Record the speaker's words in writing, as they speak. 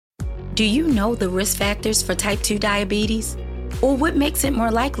Do you know the risk factors for type 2 diabetes? Or what makes it more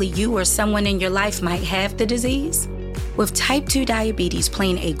likely you or someone in your life might have the disease? With type 2 diabetes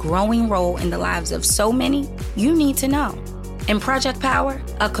playing a growing role in the lives of so many, you need to know. In Project Power,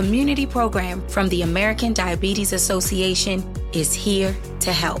 a community program from the American Diabetes Association is here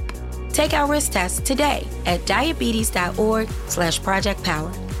to help. Take our risk test today at diabetes.org/Project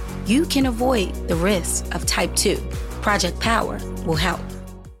Power. You can avoid the risks of type 2. Project Power will help.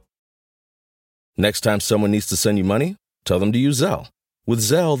 Next time someone needs to send you money, tell them to use Zelle. With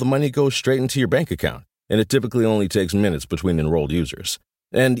Zelle, the money goes straight into your bank account, and it typically only takes minutes between enrolled users.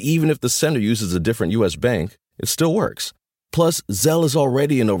 And even if the sender uses a different U.S. bank, it still works. Plus, Zelle is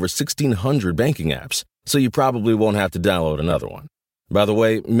already in over 1,600 banking apps, so you probably won't have to download another one. By the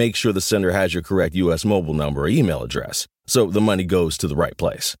way, make sure the sender has your correct U.S. mobile number or email address, so the money goes to the right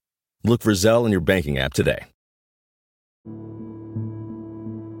place. Look for Zelle in your banking app today.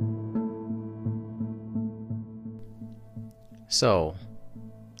 So,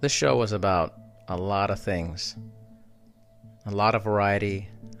 this show was about a lot of things, a lot of variety,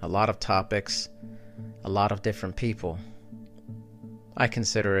 a lot of topics, a lot of different people. I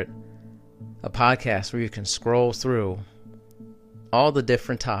consider it a podcast where you can scroll through all the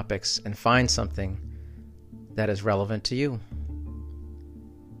different topics and find something that is relevant to you.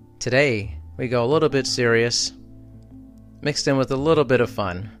 Today, we go a little bit serious, mixed in with a little bit of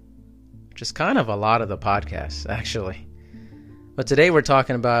fun, which is kind of a lot of the podcast, actually. But today we're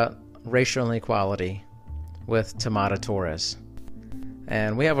talking about racial inequality with Tamara Torres.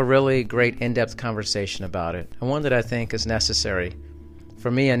 And we have a really great in-depth conversation about it, and one that I think is necessary.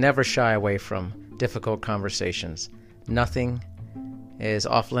 For me, I never shy away from difficult conversations. Nothing is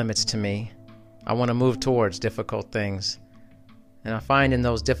off limits to me. I want to move towards difficult things. And I find in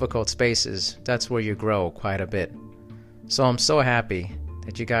those difficult spaces, that's where you grow quite a bit. So I'm so happy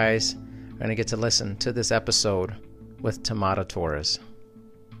that you guys are going to get to listen to this episode with Tamara Torres.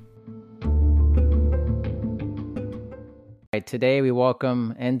 Today we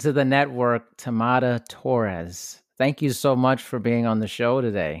welcome into the network Tamara Torres. Thank you so much for being on the show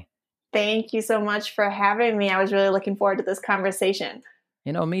today. Thank you so much for having me. I was really looking forward to this conversation.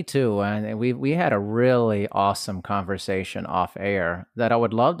 You know, me too. And we had a really awesome conversation off air that I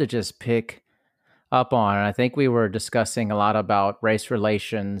would love to just pick up on. And I think we were discussing a lot about race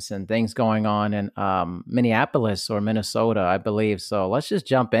relations and things going on in Minneapolis or Minnesota, I believe. So let's just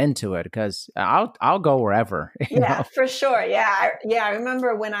jump into it because I'll go wherever. Yeah, for sure. Yeah. I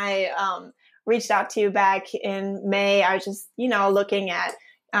remember when I reached out to you back in May, I was just, looking at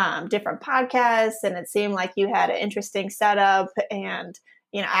different podcasts, and it seemed like you had an interesting setup. And,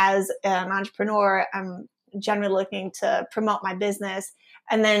 as an entrepreneur, I'm generally looking to promote my business.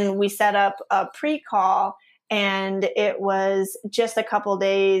 And then we set up a pre-call, and it was just a couple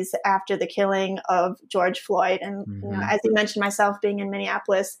days after the killing of George Floyd. And, as you mentioned, myself being in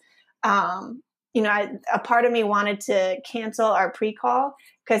Minneapolis, a part of me wanted to cancel our pre-call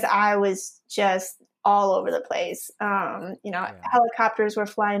because I was just all over the place. Helicopters were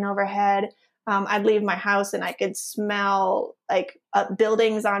flying overhead. I'd leave my house and I could smell like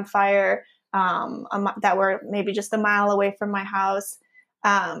buildings on fire that were maybe just a mile away from my house.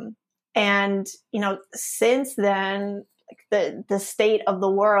 Since then, the state of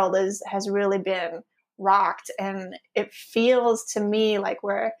the world has really been rocked, and it feels to me like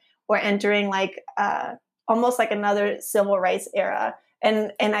we're entering almost like another civil rights era.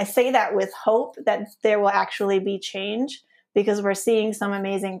 And I say that with hope that there will actually be change, because we're seeing some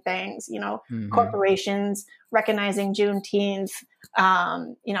amazing things, corporations recognizing Juneteenth,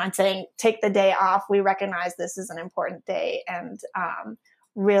 and saying, take the day off. We recognize this is an important day, and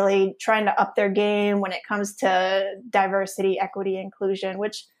really trying to up their game when it comes to diversity, equity, inclusion,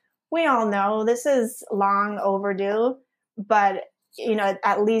 which we all know this is long overdue, but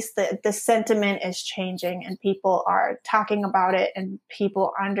at least the sentiment is changing, and people are talking about it, and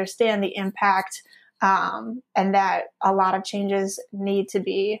people understand the impact, and that a lot of changes need to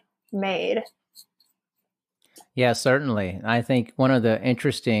be made. Yeah, certainly. I think one of the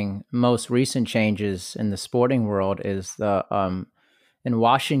interesting, most recent changes in the sporting world is in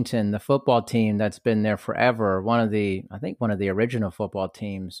Washington, the football team that's been there forever, one of the original football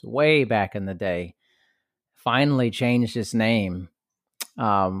teams way back in the day, finally changed its name,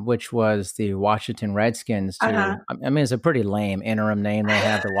 which was the Washington Redskins. I mean, it's a pretty lame interim name. They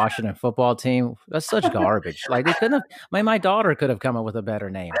have the Washington football team. That's such garbage. Like, they couldn't have, my daughter could have come up with a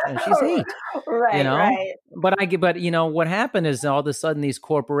better name, and she's 8. Right, right. But what happened is all of a sudden these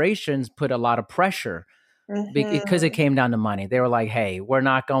corporations put a lot of pressure because it came down to money. They were like, hey, we're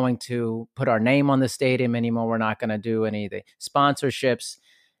not going to put our name on the stadium anymore. We're not going to do any of the sponsorships.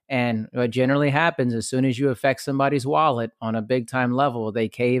 And what generally happens as soon as you affect somebody's wallet on a big time level, they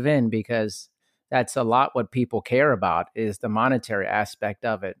cave in, because that's a lot what people care about, is the monetary aspect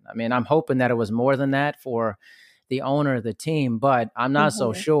of it. I mean, I'm hoping that it was more than that for the owner of the team, but I'm not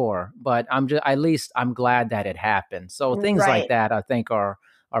so sure. But at least I'm glad that it happened. So things like Right. that, I think, are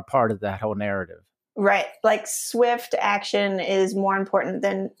part of that whole narrative. Right. Like swift action is more important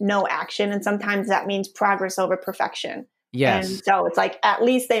than no action. And sometimes that means progress over perfection. And Yes. so it's like, at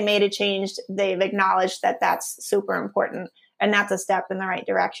least they made a change. They've acknowledged that that's super important. And that's a step in the right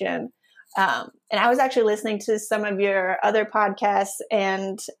direction. And I was actually listening to some of your other podcasts,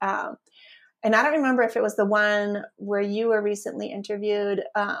 and I don't remember if it was the one where you were recently interviewed.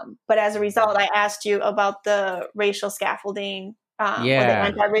 But as a result, I asked you about the racial scaffolding or the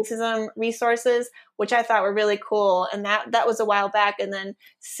anti-racism resources, which I thought were really cool. And that was a while back. And then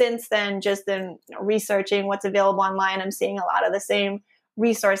since then, just in researching what's available online, I'm seeing a lot of the same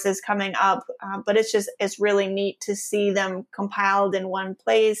resources coming up. But it's really neat to see them compiled in one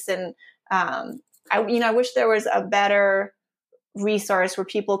place. And I wish there was a better resource where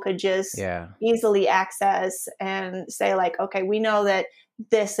people could just easily access and say, like, okay, we know that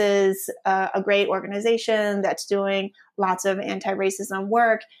this is a great organization that's doing lots of anti-racism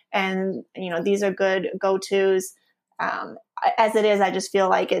work, and these are good go-tos. As it is, I just feel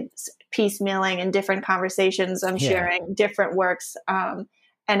like it's piecemealing in different conversations. I'm sharing different works, and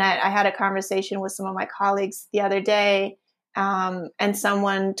I had a conversation with some of my colleagues the other day. And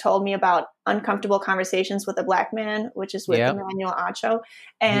someone told me about Uncomfortable Conversations with a Black Man, which is with Emmanuel Acho.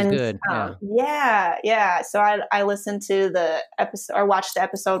 And he's good. So I listened to the episode, or watched the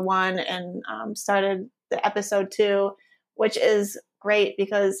episode 1, and started the episode 2, which is great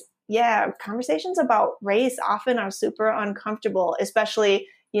because conversations about race often are super uncomfortable, especially,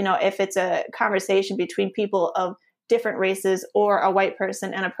 if it's a conversation between people of different races or a white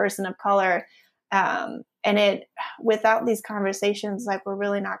person and a person of color. And without these conversations, like, we're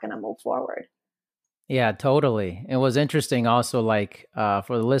really not going to move forward. Yeah, totally. It was interesting also, like,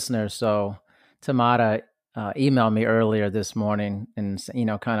 for the listeners. So Tamara emailed me earlier this morning and,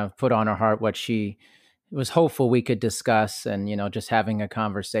 kind of put on her heart what she was hopeful we could discuss, and, just having a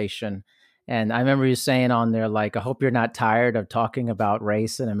conversation. And I remember you saying on there, like, I hope you're not tired of talking about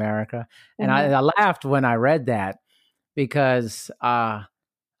race in America. And I laughed when I read that, because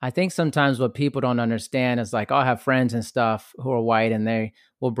I think sometimes what people don't understand is, like, I'll have friends and stuff who are white, and they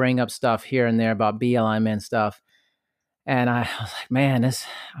will bring up stuff here and there about BLM and stuff. And I was like, man,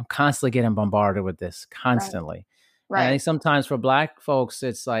 I'm constantly getting bombarded with this, constantly. Right. And I think sometimes for Black folks,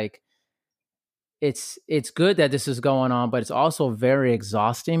 it's like, it's good that this is going on, but it's also very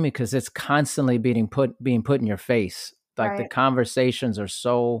exhausting because it's constantly being put in your face. Like, the conversations are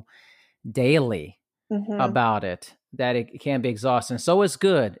so daily about it that it can be exhausting. So it's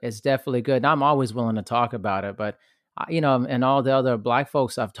good. It's definitely good. And I'm always willing to talk about it. But, and all the other Black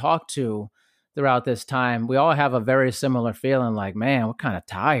folks I've talked to throughout this time, we all have a very similar feeling, like, man, we're kind of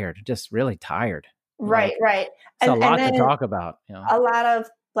tired, just really tired. Right. It's a lot to talk about. A lot of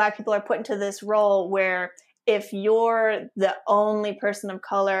Black people are put into this role where if you're the only person of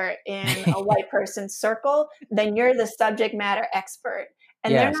color in a white person's circle, then you're the subject matter expert.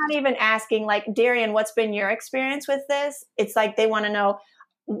 And they're not even asking, like, Darian, what's been your experience with this? It's like they want to know,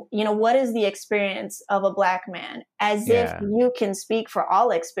 what is the experience of a Black man? As if you can speak for all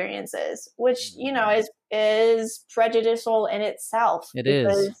experiences, which, is prejudicial in itself.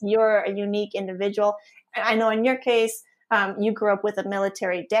 Because you're a unique individual. And I know in your case, you grew up with a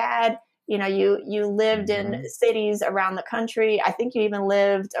military dad. You lived in cities around the country. I think you even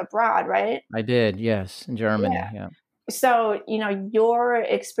lived abroad, right? I did, yes, in Germany, So, your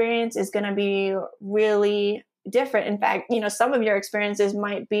experience is going to be really different. In fact, some of your experiences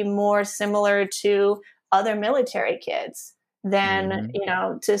might be more similar to other military kids than,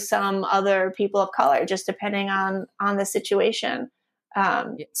 to some other people of color, just depending on the situation.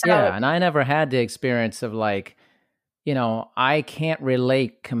 And I never had the experience of, like, I can't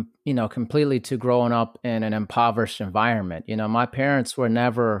relate, completely to growing up in an impoverished environment. My parents were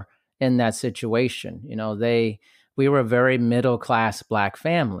never in that situation. We were a very middle-class Black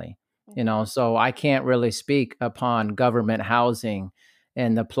family, so I can't really speak upon government housing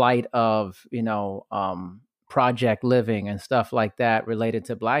and the plight of, project living and stuff like that related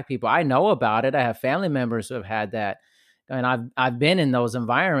to Black people. I know about it. I have family members who have had that. And I've been in those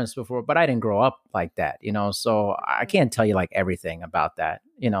environments before, but I didn't grow up like that, so I can't tell you, like, everything about that,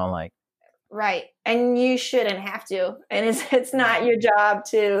 like. Right. And you shouldn't have to. And it's not your job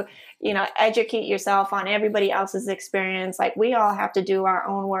to, educate yourself on everybody else's experience. Like, we all have to do our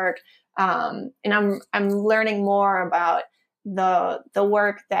own work. And I'm learning more about the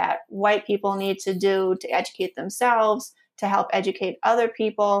work that white people need to do to educate themselves, to help educate other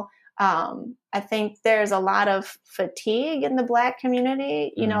people. I think there's a lot of fatigue in the Black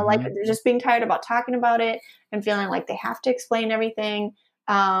community, like just being tired about talking about it and feeling like they have to explain everything.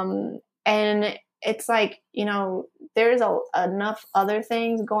 And it's like, there's enough other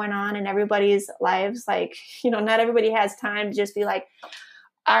things going on in everybody's lives. Like, not everybody has time to just be like,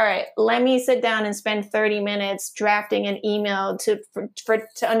 all right, let me sit down and spend 30 minutes drafting an email to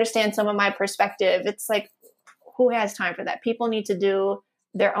understand some of my perspective. It's like, who has time for that? People need to do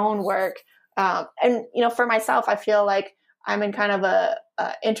their own work. And, for myself, I feel like I'm in kind of a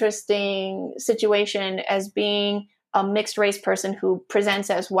interesting situation as being a mixed race person who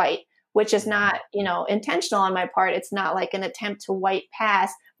presents as white, which is not, intentional on my part. It's not like an attempt to white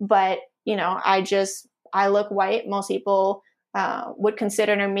pass, but, I look white. Most people would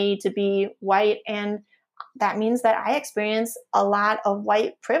consider me to be white. And that means that I experience a lot of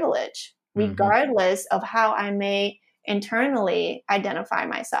white privilege, regardless of how I may internally identify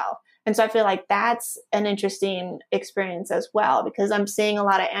myself. And so I feel like that's an interesting experience as well, because I'm seeing a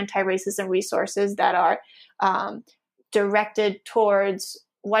lot of anti-racism resources that are directed towards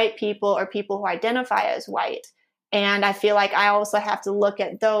white people or people who identify as white. And I feel like I also have to look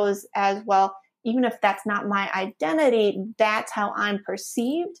at those as well. Even if that's not my identity, that's how I'm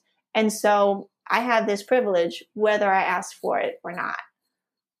perceived. And so I have this privilege, whether I ask for it or not.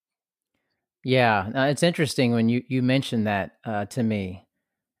 Yeah, it's interesting when you mentioned that to me.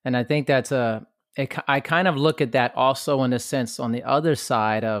 And I think that's I kind of look at that also in a sense on the other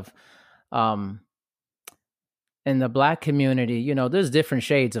side of, in the Black community, there's different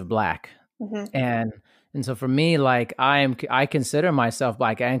shades of Black. And so for me, like I consider myself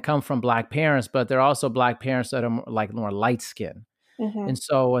Black and come from Black parents, but they're also Black parents that are more light skinned. And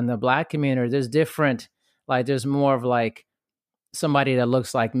so in the Black community, there's different, like there's more of like somebody that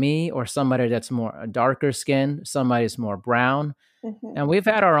looks like me or somebody that's more darker skinned, somebody that's more brown. And we've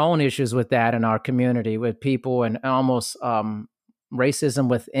had our own issues with that in our community with people and almost racism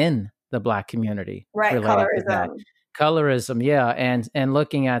within the Black community. Right, Colorism, yeah. And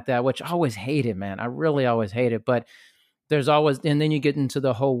looking at that, which I always hated, man. I really always hated. But there's always, and then you get into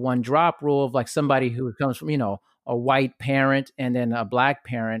the whole one drop rule of like somebody who comes from, a white parent and then a Black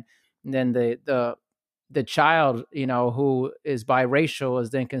parent. And then the child, who is biracial is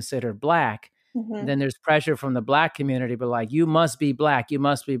then considered Black. Then there's pressure from the Black community, but like, you must be Black, you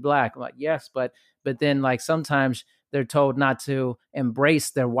must be Black. I'm like, yes, but then like sometimes they're told not to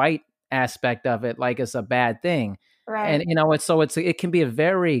embrace their white aspect of it, like it's a bad thing. Right. And it can be a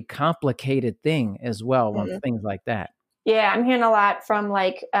very complicated thing as well on things like that. Yeah, I'm hearing a lot from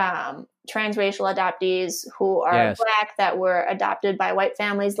like transracial adoptees who are Black that were adopted by white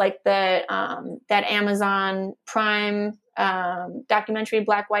families, like that Amazon Prime documentary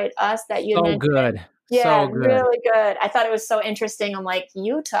Black, White, Us that you mentioned. Good. Yeah, so good. Really good. I thought it was so interesting. I'm like,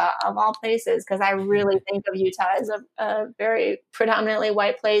 Utah of all places, because I really think of Utah as a very predominantly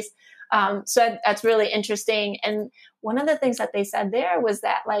white place. So that's really interesting. And one of the things that they said there was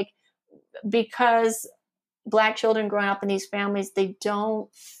that like, because Black children growing up in these families, they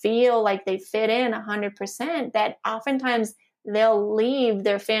don't feel like they fit in 100%, that oftentimes they'll leave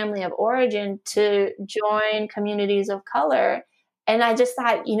their family of origin to join communities of color. And I just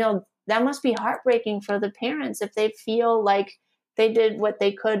thought, that must be heartbreaking for the parents if they feel like they did what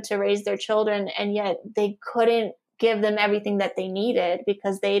they could to raise their children, and yet they couldn't give them everything that they needed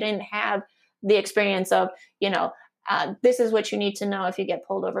because they didn't have the experience of, this is what you need to know if you get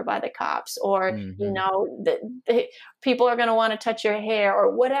pulled over by the cops, or, people are going to want to touch your hair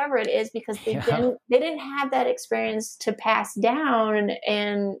or whatever it is, because they didn't have that experience to pass down.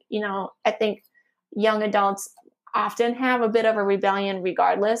 And, I think young adults often have a bit of a rebellion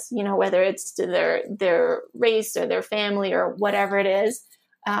regardless, whether it's to their race or their family or whatever it is.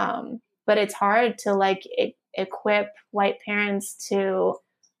 But it's hard to like equip white parents to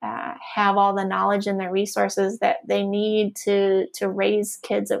have all the knowledge and the resources that they need to raise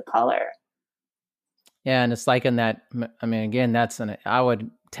kids of color. Yeah, and it's like in that, I mean, again, I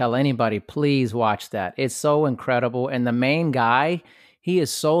would tell anybody, please watch that. It's so incredible. And the main guy, he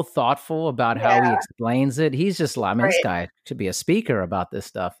is so thoughtful about how he explains it. He's just like, this guy should be a speaker about this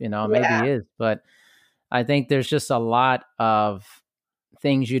stuff, maybe he is. But I think there's just a lot of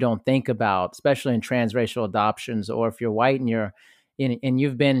things you don't think about, especially in transracial adoptions, or if you're white and your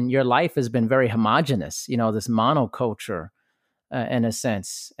life has been very homogenous, this monoculture in a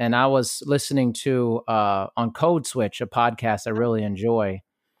sense. And I was listening to on Code Switch, a podcast I really enjoy.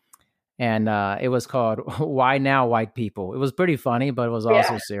 And it was called Why Now White People. It was pretty funny, but it was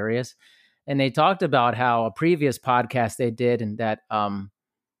also serious. And they talked about how a previous podcast they did, and that,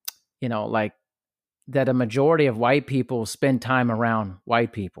 like that a majority of white people spend time around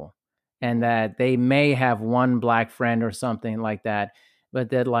white people, and that they may have one black friend or something like that, but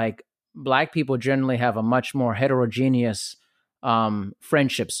that like black people generally have a much more heterogeneous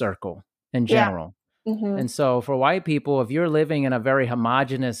friendship circle in Yeah. general. Mm-hmm. And so for white people, if you're living in a very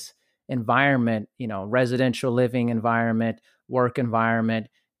homogenous environment, residential living environment, work environment,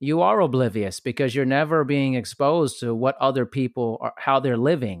 you are oblivious because you're never being exposed to what other people are, how they're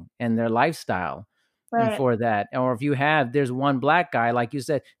living and their lifestyle. And Right. for that, or if there's one black guy, like you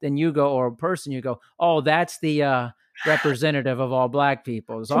said, then you go, or a person, you go, oh, that's the representative of all black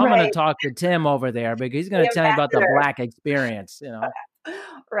people. So I'm going to Right. talk to Tim over there because he's going The to tell you about the ambassador. black experience,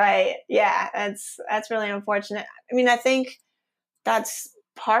 Right. Yeah. That's really unfortunate. I mean, I think that's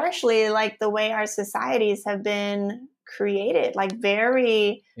partially like the way our societies have been created, like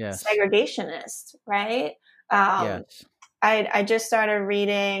very Yes. segregationist, right? Yes. I just started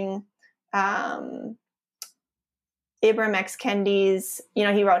reading Ibram X. Kendi's,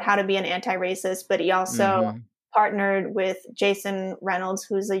 he wrote How to Be an Anti-Racist, but he also partnered with Jason Reynolds,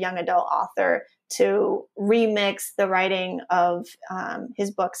 who's a young adult author, to remix the writing of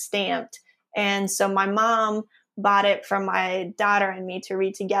his book Stamped. And so my mom bought it from my daughter and me to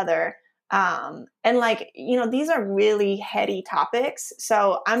read together. And these are really heady topics.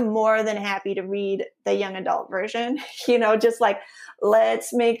 So I'm more than happy to read the young adult version, just like,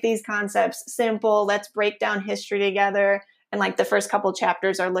 let's make these concepts simple. Let's break down history together. And like the first couple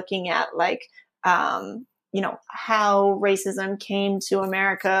chapters are looking at like, how racism came to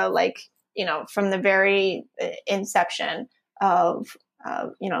America, like, from the very inception of,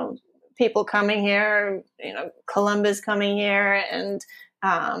 people coming here, Columbus coming here, and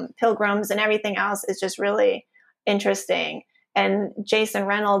pilgrims and everything else is just really interesting. And Jason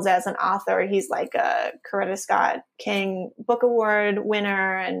Reynolds, as an author, he's like a Coretta Scott King Book Award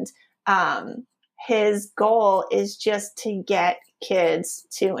winner. And his goal is just to get kids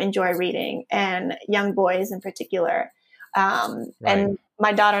to enjoy reading, and young boys in particular. Right. And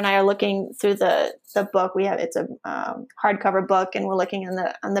my daughter and I are looking through the book. It's a hardcover book, and we're looking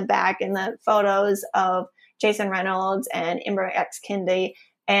on the back and the photos of Jason Reynolds and Ibram X. Kendi.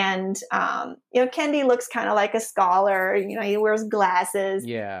 And, Kendi looks kind of like a scholar, he wears glasses.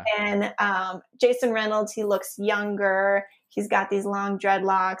 Yeah. And Jason Reynolds, he looks younger. He's got these long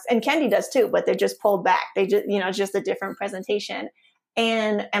dreadlocks, and Kendi does too, but they're just pulled back. They just, it's just a different presentation.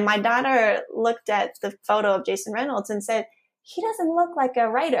 And my daughter looked at the photo of Jason Reynolds and said, he doesn't look like a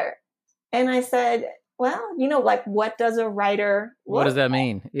writer. And I said, well, like, what does a writer look What does that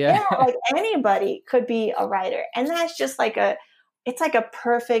mean? Yeah. Like anybody could be a writer. And that's just like it's like a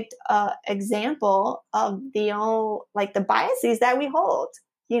perfect example of the biases that we hold,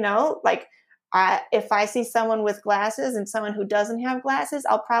 like if I see someone with glasses and someone who doesn't have glasses,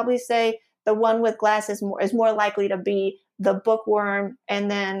 I'll probably say the one with glasses is more likely to be the bookworm, and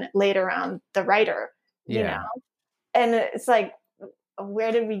then later on the writer, And it's like,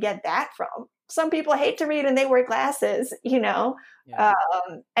 where did we get that from? Some people hate to read and they wear glasses, Yeah.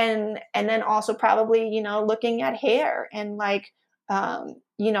 And then also probably, looking at hair and like,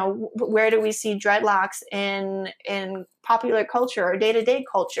 where do we see dreadlocks in popular culture or day-to-day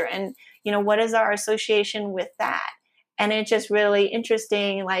culture? And, what is our association with that? And it's just really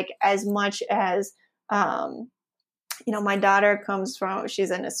interesting, like as much as, my daughter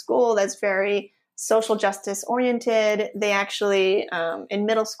she's in a school that's very social justice oriented. They actually, in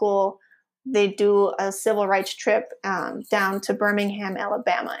middle school, they do a civil rights trip down to Birmingham,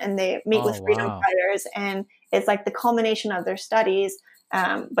 Alabama, and they meet with freedom fighters, and it's like the culmination of their studies.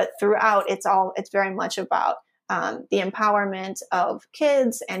 But throughout, it's very much about the empowerment of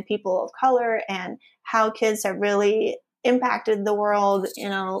kids and people of color, and how kids have really impacted the world,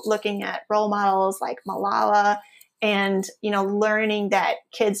 looking at role models like Malala, and, learning that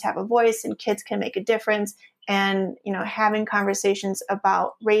kids have a voice and kids can make a difference, and, having conversations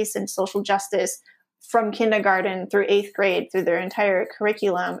about race and social justice from kindergarten through 8th grade, through their entire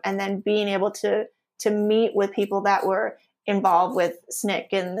curriculum, and then being able to meet with people that were involved with SNCC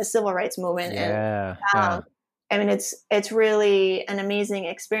and the civil rights movement. Yeah. And, I mean, it's really an amazing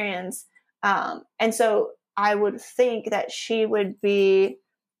experience. And so I would think that she would be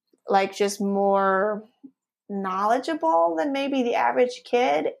like just more knowledgeable than maybe the average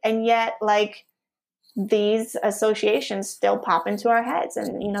kid. And yet like these associations still pop into our heads.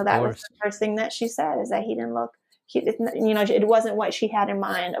 And, that was the first thing that she said, is that it wasn't what she had in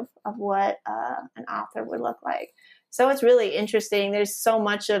mind of what an author would look like. So it's really interesting. There's so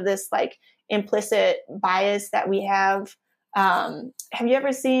much of this like implicit bias that we have Have you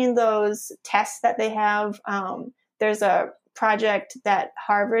ever seen those tests that they have? There's a project that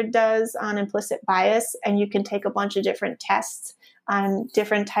Harvard does on implicit bias, and you can take a bunch of different tests on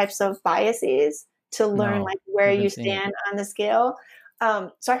different types of biases to learn No, like where haven't you seen it. stand on the scale.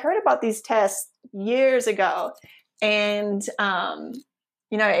 So I heard about these tests years ago, and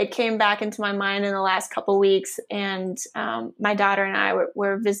it came back into my mind in the last couple weeks. And my daughter and I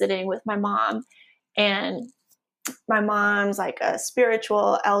were visiting with my mom, and my mom's like a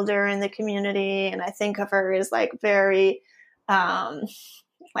spiritual elder in the community, and I think of her as like very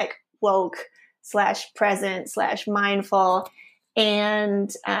like woke / present / mindful,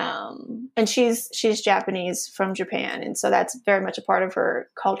 and she's Japanese from Japan, and so that's very much a part of her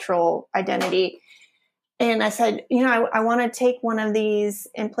cultural identity. And I said, I want to take one of these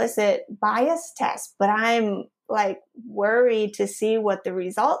implicit bias tests, but I'm like worried to see what the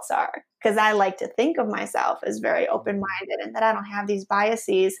results are, because I like to think of myself as very open-minded and that I don't have these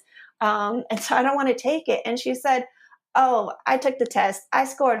biases. And so I don't want to take it. And she said, oh, I took the test. I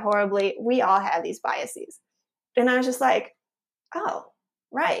scored horribly. We all have these biases. And I was just like, oh,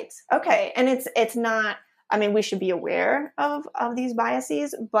 right. Okay. And it's not, I mean, we should be aware of these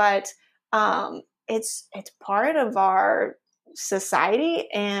biases, but it's part of our society,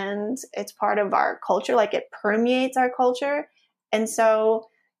 and it's part of our culture. Like, it permeates our culture. And so,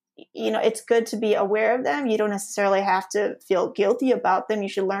 it's good to be aware of them. You don't necessarily have to feel guilty about them. You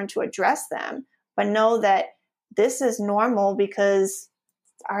should learn to address them, but know that this is normal, because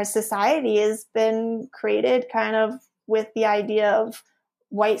our society has been created kind of with the idea of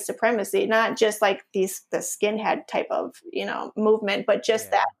white supremacy, not just like the skinhead type of, movement, but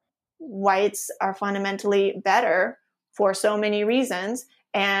just that whites are fundamentally better for so many reasons.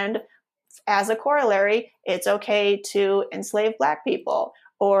 And as a corollary, it's okay to enslave Black people,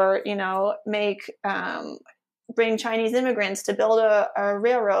 or, bring Chinese immigrants to build a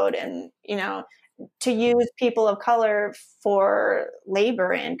railroad, and, to use people of color for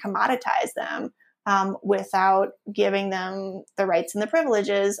labor and commoditize them without giving them the rights and the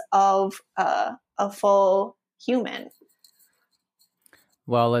privileges of a full human.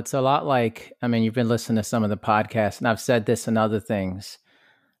 Well, it's a lot like, I mean, you've been listening to some of the podcasts, and I've said this and other things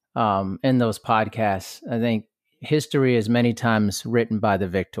in those podcasts. I think history is many times written by the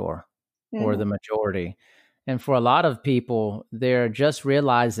victor or the majority. And for a lot of people, they're just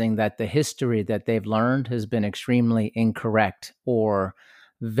realizing that the history that they've learned has been extremely incorrect or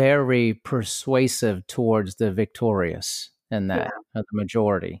very persuasive towards the victorious in that, the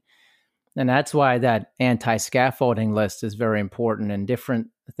majority. And that's why that anti-scaffolding list is very important. And different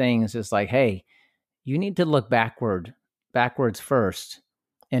things is like, hey, you need to look backwards first,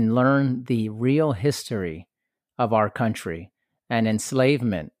 and learn the real history of our country and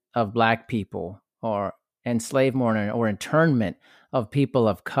enslavement of Black people, or enslavement or internment of people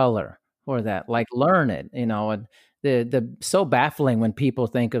of color, or that, like, learn it, and the so baffling when people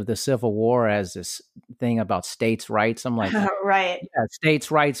think of the Civil War as this thing about states' rights. I'm like, right. Yeah, states'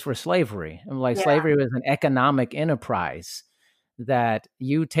 rights for slavery. I'm like, slavery was an economic enterprise that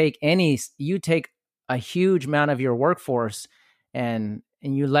you take a huge amount of your workforce and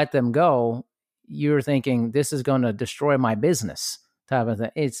you let them go. You're thinking this is going to destroy my business type of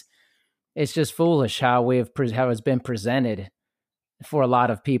thing. It's just foolish how it's been presented for a lot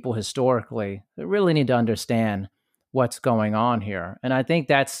of people historically. They really need to understand what's going on here. And I think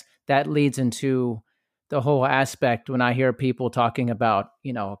that leads into the whole aspect when I hear people talking about,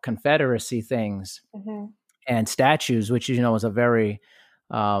 Confederacy things and statues, which, is a very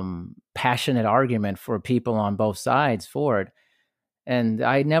passionate argument for people on both sides for it. And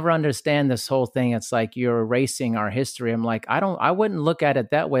I never understand this whole thing. It's like you're erasing our history. I'm like, I wouldn't look at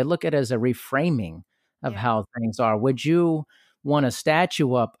it that way. Look at it as a reframing of how things are. Would you want a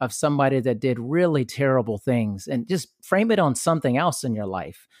statue up of somebody that did really terrible things, and just frame it on something else in your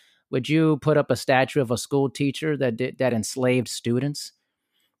life? Would you put up a statue of a school teacher that enslaved students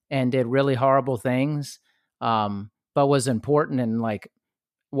and did really horrible things, but was important in, like,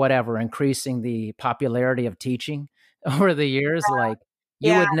 whatever, increasing the popularity of teaching over the years? Like,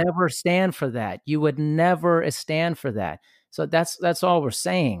 you would never stand for that. You would never stand for that. So that's all we're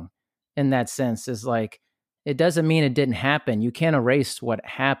saying in that sense, is like, it doesn't mean it didn't happen. You can't erase what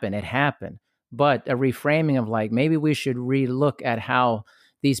happened. It happened. But a reframing of, like, maybe we should relook at how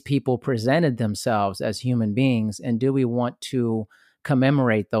these people presented themselves as human beings, and do we want to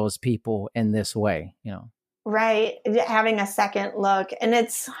commemorate those people in this way, Right. Having a second look. And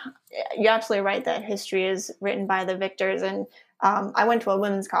you're absolutely right that history is written by the victors. And I went to a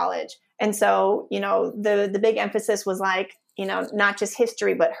women's college. And so, the big emphasis was like, not just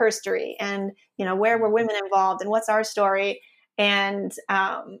history, but herstory, and, where were women involved and what's our story. And,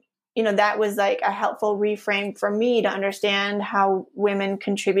 that was like a helpful reframe for me to understand how women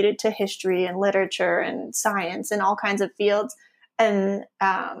contributed to history and literature and science and all kinds of fields. And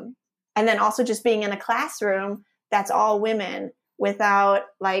then also just being in a classroom that's all women without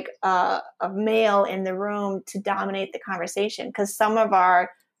like a male in the room to dominate the conversation. Because some of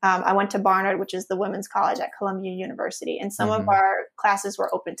I went to Barnard, which is the women's college at Columbia University, and some of our classes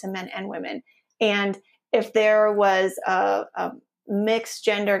were open to men and women. And if there was a mixed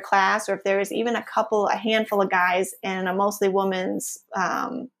gender class, or if there was even a handful of guys in a mostly women's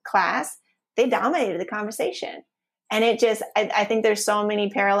class, they dominated the conversation. And I think there's so many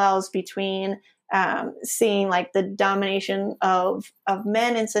parallels between seeing like the domination of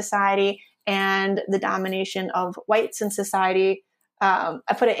men in society and the domination of whites in society. I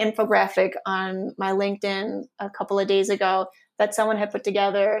put an infographic on my LinkedIn a couple of days ago that someone had put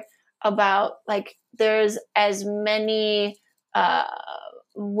together about like there's as many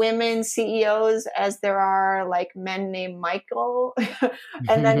women CEOs as there are like men named Michael.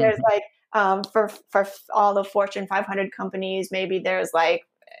 And then there's like for all the Fortune 500 companies, maybe there's like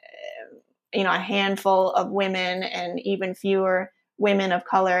a handful of women and even fewer women of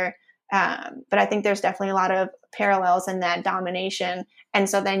color. But I think there's definitely a lot of parallels in that domination. And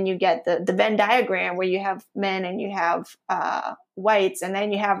so then you get the Venn diagram where you have men and you have whites, and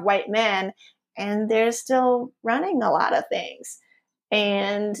then you have white men, and they're still running a lot of things.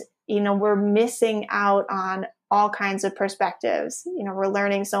 And, we're missing out on all kinds of perspectives. We're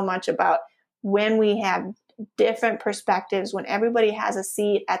learning so much about when we have different perspectives, when everybody has a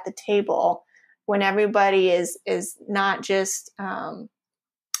seat at the table, when everybody is not just,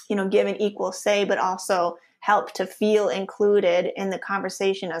 given equal say, but also help to feel included in the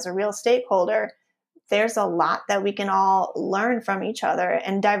conversation as a real stakeholder. There's a lot that we can all learn from each other,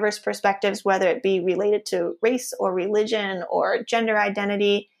 and diverse perspectives, whether it be related to race or religion or gender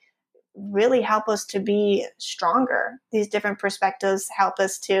identity, really help us to be stronger. These different perspectives help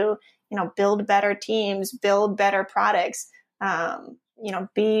us to, build better teams, build better products,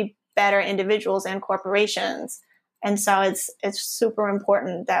 be better individuals and corporations. And so it's super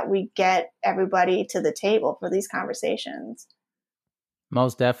important that we get everybody to the table for these conversations.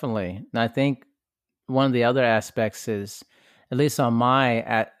 Most definitely. And I think one of the other aspects is, at least on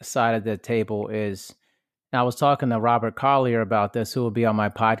my side of the table, is, I was talking to Robert Collier about this, who will be on my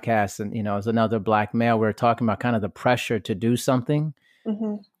podcast, and, as another Black male, we were talking about kind of the pressure to do something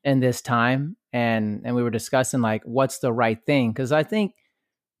in this time. And we were discussing like, what's the right thing? Because I think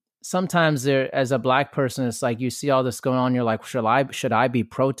sometimes as a Black person, it's like you see all this going on. You're like, should I be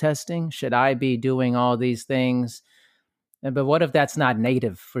protesting? Should I be doing all these things? But what if that's not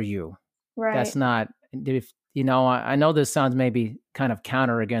native for you? Right. That's not, if, I know this sounds maybe kind of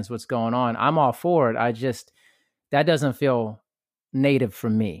counter against what's going on. I'm all for it. That doesn't feel native for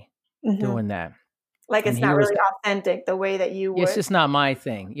me doing that. Like it's not really authentic the way that you would. It's just not my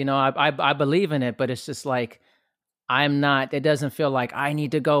thing. I believe in it, but it's just like, it doesn't feel like I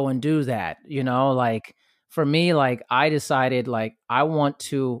need to go and do that. Like for me, like I decided like I want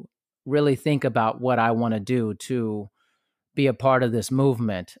to really think about what I want to do to be a part of this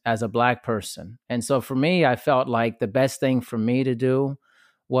movement as a Black person. And so for me, I felt like the best thing for me to do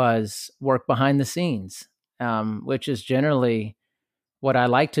was work behind the scenes, which is generally what I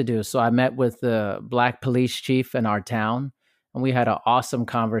like to do. So I met with the Black police chief in our town, and we had an awesome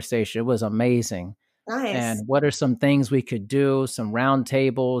conversation. It was amazing. Nice. And what are some things we could do, some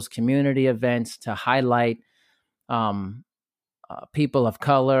roundtables, community events to highlight people of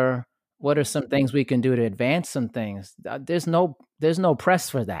color? What are some things we can do to advance some things? There's no press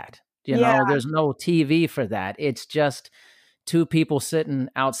for that. There's no TV for that. It's just two people sitting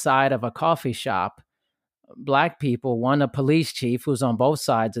outside of a coffee shop, Black people, one a police chief who's on both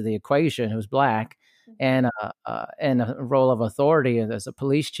sides of the equation, who's Black, and a role of authority as a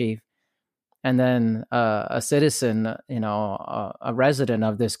police chief, and then a citizen, a resident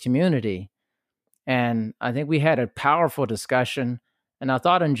of this community. And I think we had a powerful discussion. And I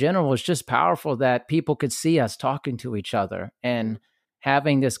thought in general, it was just powerful that people could see us talking to each other and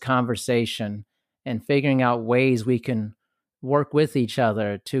having this conversation and figuring out ways we can work with each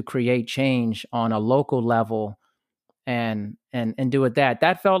other to create change on a local level and do it.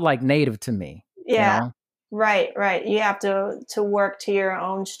 That felt like native to me. Yeah. Right. You have to work to your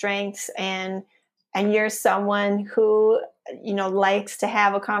own strengths, and you're someone who, likes to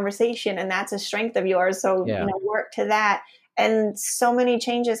have a conversation, and that's a strength of yours. So, work to that. And so many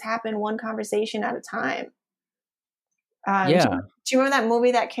changes happen one conversation at a time. Do you remember that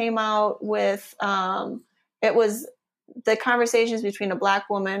movie that came out with, it was the conversations between a Black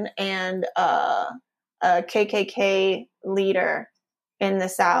woman and a KKK leader in the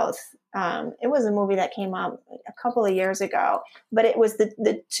South. It was a movie that came out a couple of years ago, but it was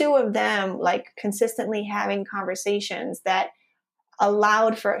the two of them like consistently having conversations that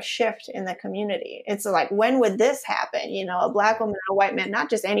allowed for a shift in the community. It's like, when would this happen? You know, a Black woman and a white man, not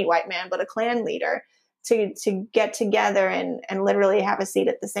just any white man, but a Klan leader to get together and literally have a seat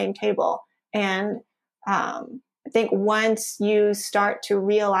at the same table. And I think once you start to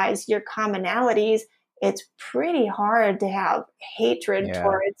realize your commonalities, it's pretty hard to have hatred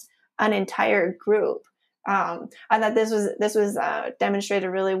towards an entire group. I thought this was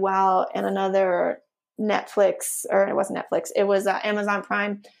demonstrated really well in another Netflix, or it wasn't Netflix, it was Amazon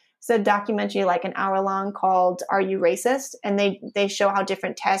Prime. It's a documentary, like an hour long, called "Are You Racist?" And they show how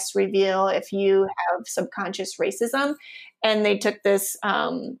different tests reveal if you have subconscious racism. And they took this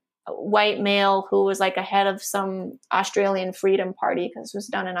white male who was like a head of some Australian Freedom Party, because it was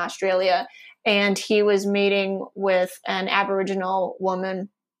done in Australia, and he was meeting with an Aboriginal woman.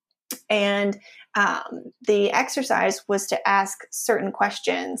 And the exercise was to ask certain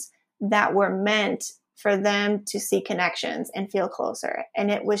questions that were meant for them to see connections and feel closer. And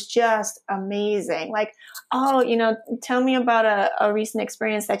it was just amazing. Like, oh, you know, tell me about a recent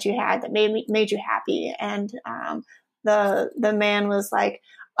experience that you had that made you happy. And the man was like,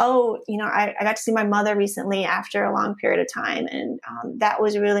 oh, you know, I got to see my mother recently after a long period of time. And that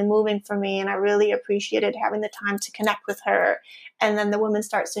was really moving for me. And I really appreciated having the time to connect with her. And then the woman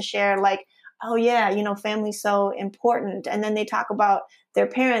starts to share like, oh yeah, you know, family's so important. And then they talk about their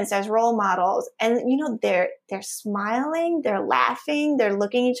parents as role models. And, you know, they're smiling, they're laughing, they're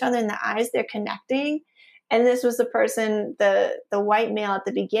looking each other in the eyes, they're connecting. And this was the person, the white male at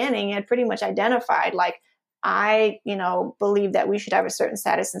the beginning had pretty much identified, like, I, you know, believe that we should have a certain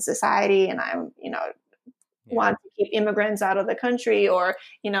status in society, and I'm, you know, want to keep immigrants out of the country, or,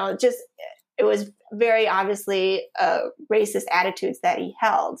 you know, just, it was very obviously racist attitudes that he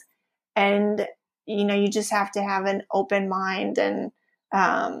held. And, you know, you just have to have an open mind. And,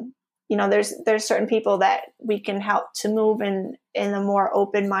 you know, there's certain people that we can help to move in a more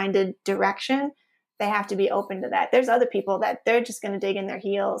open-minded direction. They have to be open to that. There's other people that they're just going to dig in their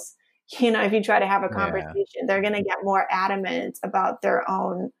heels. You know, if you try to have a conversation, they're going to get more adamant about their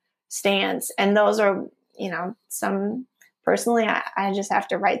own stance. And those are, you know, personally, I just have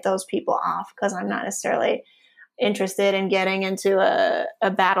to write those people off, because I'm not necessarily interested in getting into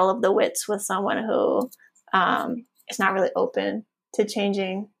a battle of the wits with someone who is not really open to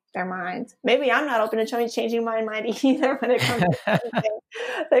changing their mind. Maybe I'm not open to changing my mind either when it comes to anything.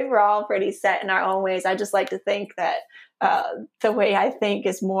 I think we're all pretty set in our own ways. I just like to think that the way I think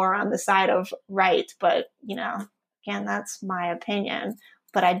is more on the side of right. But, you know, again, that's my opinion.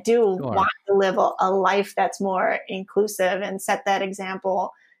 But I do want to live a life that's more inclusive and set that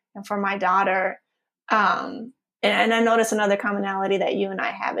example. And for my daughter, and I notice another commonality that you and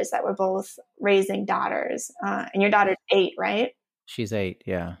I have is that we're both raising daughters. And your daughter's 8, right? She's 8,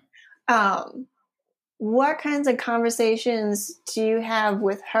 yeah. What kinds of conversations do you have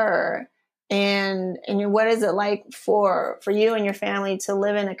with her? And what is it like for you and your family to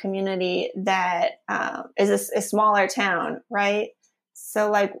live in a community that is a smaller town, right? So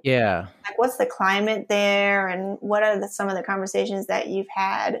like what's the climate there, and what are some of the conversations that you've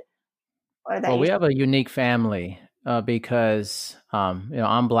had? Well, we have a unique family because you know,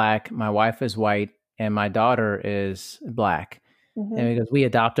 I'm Black, my wife is white, and my daughter is Black. Mm-hmm. And because we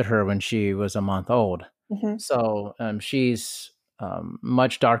adopted her when she was a month old. Mm-hmm. So she's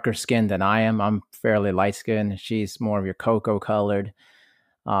much darker skinned than I am. I'm fairly light skinned. She's more of your cocoa colored.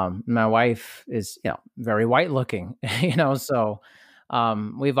 My wife is, you know, very white looking, you know, so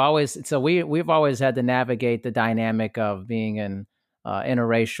we've always had to navigate the dynamic of being in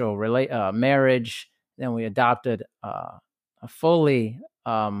interracial marriage. Then we adopted a fully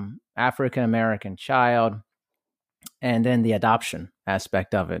African-American child. And then the adoption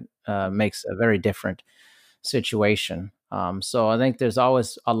aspect of it makes a very different situation. So I think there's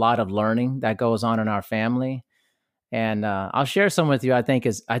always a lot of learning that goes on in our family. And I'll share some with you. I think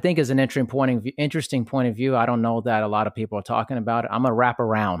is an interesting point of view. I don't know that a lot of people are talking about it. I'm gonna wrap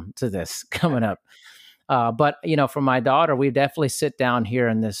around to this coming up. But you know, for my daughter, we definitely sit down here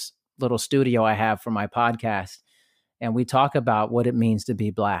in this little studio I have for my podcast, and we talk about what it means to be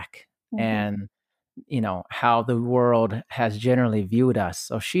Black, mm-hmm. and you know, how the world has generally viewed us.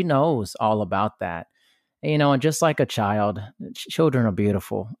 So she knows all about that. And, you know, and just like a child, children are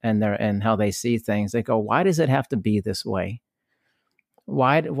beautiful, and how they see things. They go, why does it have to be this way?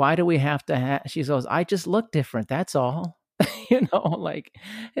 Why do we have to have, she goes, I just look different. That's all. Like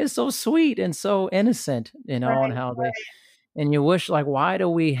it's so sweet and so innocent, and Right. how and you wish, like, why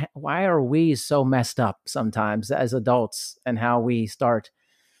are we so messed up sometimes as adults, and how we start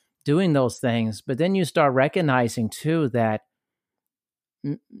doing those things. But then you start recognizing too that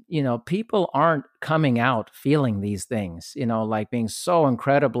people aren't coming out feeling these things, like being so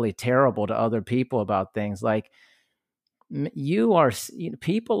incredibly terrible to other people about things. Like,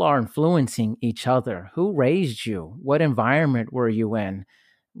 people are influencing each other. Who raised you? What environment were you in?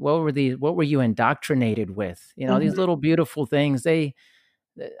 What were you indoctrinated with? These Mhm. little beautiful things. I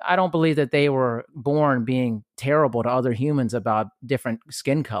don't believe that they were born being terrible to other humans about different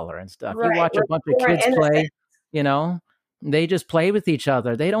skin color and stuff. You Right. watch a bunch of We're kids innocent. play, you know, they just play with each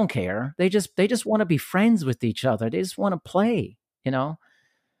other. They don't care. They just want to be friends with each other. They just want to play, you know.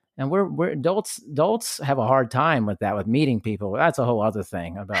 And we're adults. Adults have a hard time with that, with meeting people. That's a whole other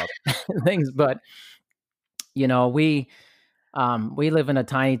thing about things. But we live in a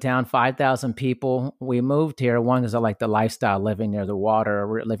tiny town, 5,000 people. We moved here, one, because I like the lifestyle, living near the water.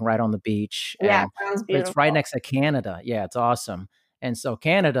 We're living right on the beach, Yeah, sounds but it's right beautiful. next to Canada. Yeah, it's awesome. And so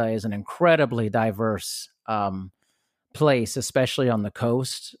Canada is an incredibly diverse place, especially on the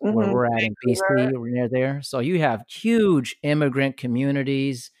coast where we're at in Vancouver. BC. We're near there. So you have huge immigrant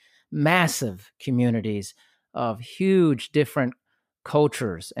communities, massive communities of huge different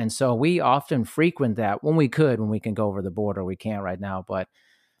cultures. And so we often frequent that when we can go over the border. We can't right now, but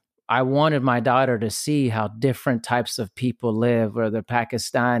I wanted my daughter to see how different types of people live, whether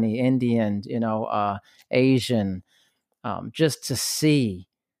Pakistani, Indian, Asian, just to see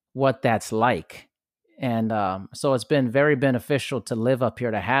what that's like. And so it's been very beneficial to live up here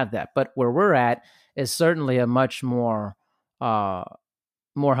to have that. But where we're at is certainly a much uh,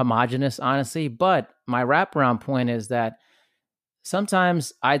 more homogenous, honestly. But my wraparound point is that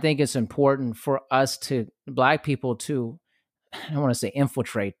sometimes I think it's important for us Black people to, I don't want to say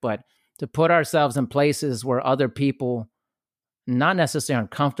infiltrate, but to put ourselves in places where other people not necessarily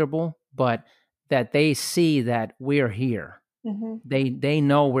uncomfortable, but that they see that we're here. Mhm. They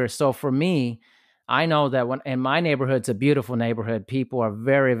know we're. So for me, I know that when in my neighborhood, it's a beautiful neighborhood. People are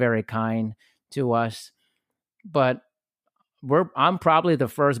very, very kind to us, but I'm probably the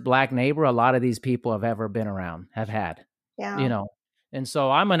first Black neighbor a lot of these people have ever been around, have had, you Yeah. know. And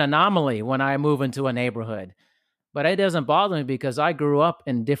so I'm an anomaly when I move into a neighborhood. But it doesn't bother me because I grew up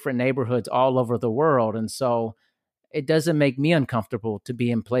in different neighborhoods all over the world. And so it doesn't make me uncomfortable to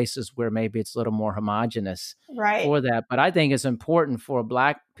be in places where maybe it's a little more homogenous Right. for that. But I think it's important for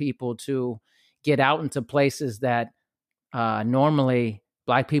Black people to get out into places that normally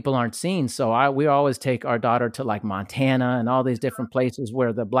Black people aren't seen. So we always take our daughter to like Montana and all these different places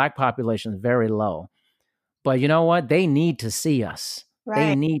where the Black population is very low. But you know what? They need to see us. They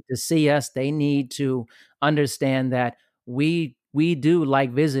Right. need to see us. They need to understand that we do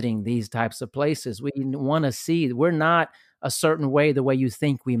like visiting these types of places. We want to see. We're not a certain way the way you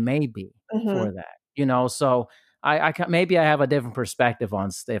think we may be Mhm. for that. So maybe I have a different perspective on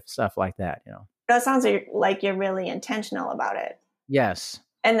stuff like that. That sounds like you're really intentional about it. Yes.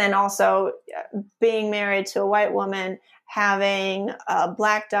 And then also being married to a white woman, having a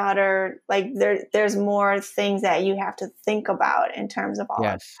Black daughter, like there's more things that you have to think about in terms of all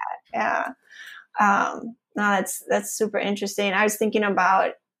of Yes. that. Yeah. No, that's super interesting. I was thinking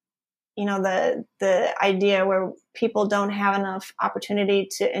about, the idea where people don't have enough opportunity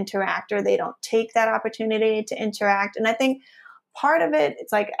to interact, or they don't take that opportunity to interact. And I think part of it,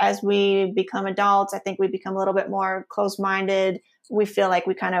 it's like as we become adults, I think we become a little bit more closed-minded. We feel like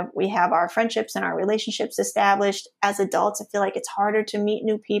we have our friendships and our relationships established. As adults, I feel like it's harder to meet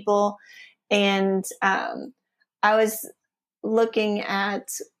new people. And I was looking at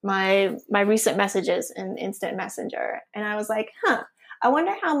my recent messages in Instant Messenger, and I was like, I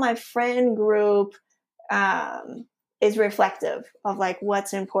wonder how my friend group is reflective of like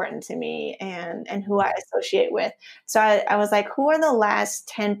what's important to me and who I associate with. So I was like, who are the last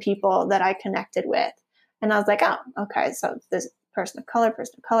 10 people that I connected with? And I was like, oh, okay. So this person of color,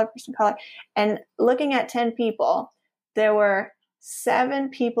 person of color, person of color. And looking at 10 people, there were 7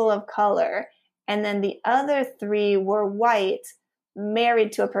 people of color. And then the other 3 were white,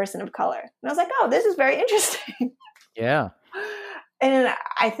 married to a person of color. And I was like, oh, this is very interesting. Yeah. And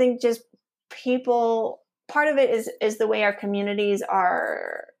I think just people, part of it is the way our communities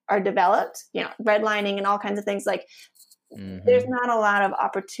are developed, redlining and all kinds of things. Like there's not a lot of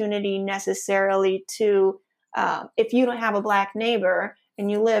opportunity necessarily to, if you don't have a Black neighbor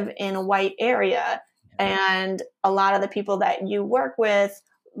and you live in a white area, and a lot of the people that you work with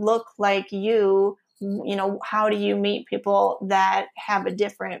look like how do you meet people that have a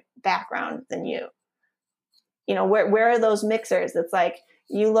different background than you? where are those mixers? It's like,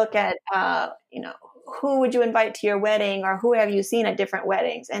 you look at, who would you invite to your wedding, or who have you seen at different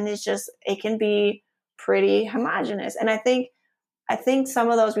weddings? And it can be pretty homogenous. And I think some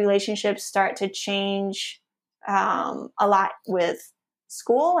of those relationships start to change a lot with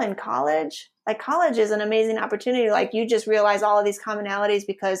school and college. Like, college is an amazing opportunity. Like, you just realize all of these commonalities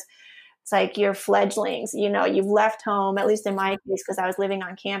because it's like you're fledglings, you've left home, at least in my case, because I was living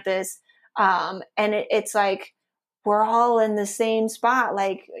on campus. And it's like, we're all in the same spot,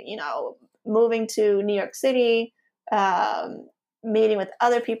 like, moving to New York City, meeting with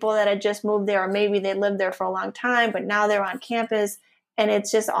other people that had just moved there, or maybe they lived there for a long time, but now they're on campus. And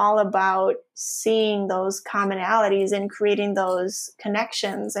it's just all about seeing those commonalities and creating those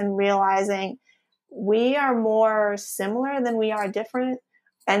connections and realizing we are more similar than we are different.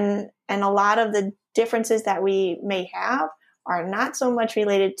 And a lot of the differences that we may have are not so much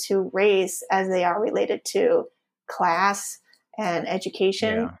related to race as they are related to class and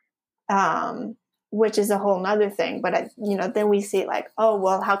education, which is a whole nother thing. But, then we see like, oh,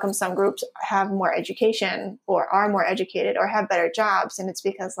 well, how come some groups have more education or are more educated or have better jobs? And it's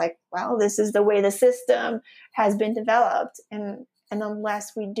because, like, well, this is the way the system has been developed. And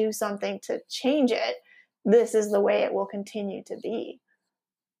unless we do something to change it, this is the way it will continue to be.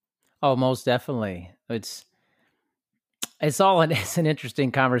 Oh, most definitely. It's an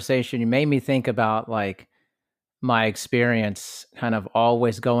interesting conversation. You made me think about like my experience kind of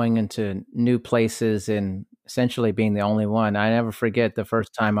always going into new places and essentially being the only one. I never forget the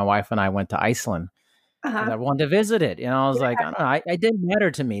first time my wife and I went to Iceland. I wanted to visit it. I was like, I don't know, it didn't matter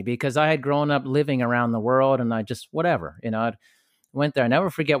to me because I had grown up living around the world and I just, whatever, I went there. I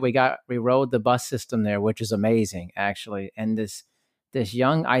never forget we rode the bus system there, which is amazing actually. And this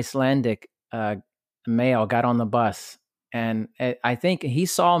young Icelandic male got on the bus. And I think he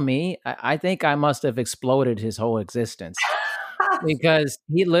saw me. I think I must have exploded his whole existence because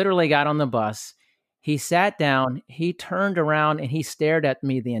he literally got on the bus. He sat down, he turned around and he stared at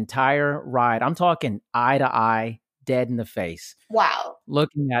me the entire ride. I'm talking eye to eye, dead in the face. Wow.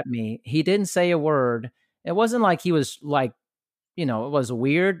 Looking at me. He didn't say a word. It wasn't like he was like, it was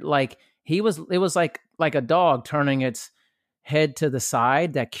weird. Like it was like a dog turning its head to the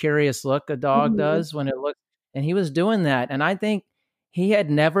side, that curious look a dog does when it looks. And he was doing that. And I think he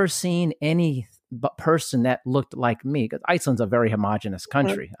had never seen any person that looked like me, because Iceland's a very homogenous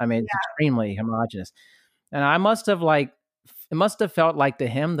country. I mean, it's extremely homogenous. And it must have felt like to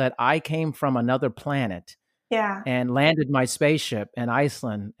him that I came from another planet and landed my spaceship in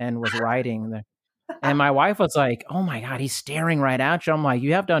Iceland and was riding there. And my wife was like, oh my God, he's staring right at you. I'm like,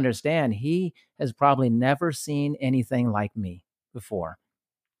 you have to understand, he has probably never seen anything like me before.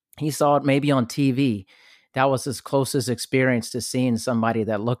 He saw it maybe on TV. That was his closest experience to seeing somebody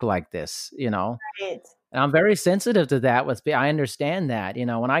that looked like this, Right. And I'm very sensitive to that. I understand that,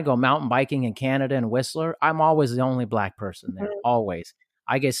 when I go mountain biking in Canada and Whistler, I'm always the only Black person there, always.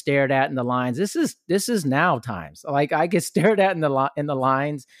 I get stared at in the lines. This is now times. Like I get stared at in the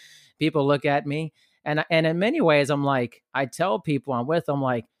lines. People look at me, and in many ways, I'm like, I tell people I'm with, I'm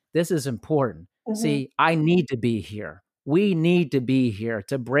like, this is important. See, I need to be here. We need to be here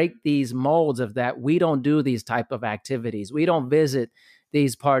to break these molds of that. We don't do these type of activities. We don't visit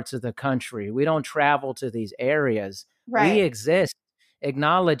these parts of the country. We don't travel to these areas. Right. We exist.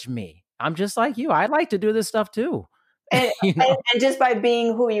 Acknowledge me. I'm just like you. I like to do this stuff too. And, and just by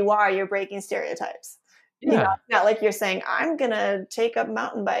being who you are, you're breaking stereotypes. Yeah. It's not like you're saying, I'm going to take up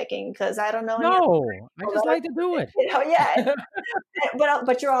mountain biking because I don't know. No, I just like to do it.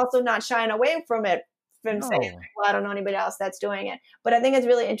 But you're also not shying away from it. From saying, well, I don't know anybody else that's doing it. But I think it's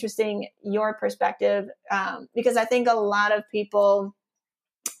really interesting, your perspective, because I think a lot of people,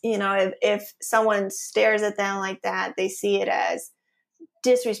 if someone stares at them like that, they see it as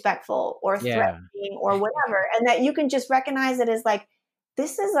disrespectful or threatening or whatever. And that you can just recognize it as like,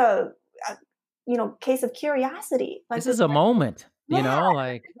 this is a case of curiosity. Like, this is a moment, it's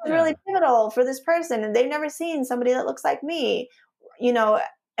really pivotal for this person. And they've never seen somebody that looks like me,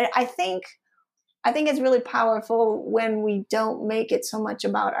 and I think it's really powerful when we don't make it so much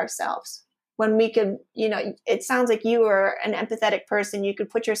about ourselves. When we could, it sounds like you are an empathetic person. You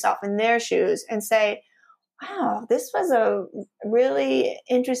could put yourself in their shoes and say, wow, this was a really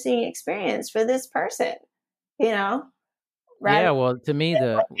interesting experience for this person, right? Yeah, well, to me,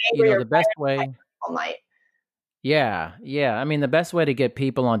 the best way. Yeah. I mean, the best way to get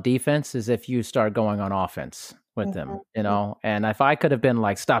people on defense is if you start going on offense with them, and if I could have been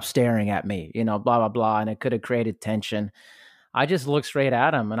like, stop staring at me, blah, blah, blah, and it could have created tension. I just looked straight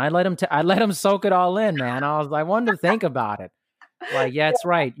at him and I let him soak it all in, man. I wanted to think about it. Like, yeah, it's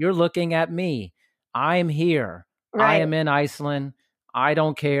right. You're looking at me. I'm here. I Right. am in Iceland. I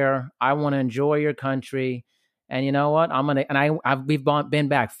don't care. I want to enjoy your country. And you know what? We've been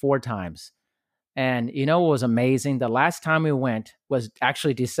back 4 times. And you know what was amazing? The last time we went was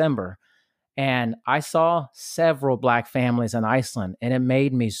actually December. And I saw several Black families in Iceland, and it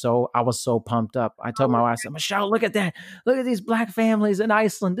made me I was so pumped up. I told my wife, I said, Michelle, look at that. Look at these Black families in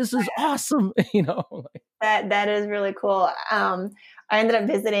Iceland. This is awesome. That is really cool. I ended up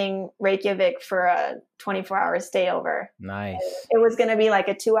visiting Reykjavik for a 24-hour stay over. Nice. It was going to be like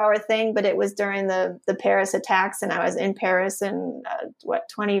a 2-hour thing, but it was during the Paris attacks, and I was in Paris in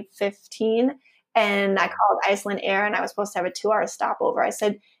 2015, and I called Iceland Air, and I was supposed to have a 2-hour stopover. I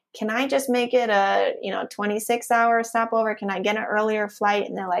said, can I just make it a 26-hour stopover? Can I get an earlier flight?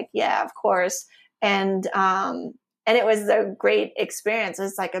 And they're like, yeah, of course. And it was a great experience.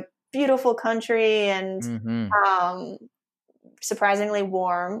 It's like a beautiful country, and surprisingly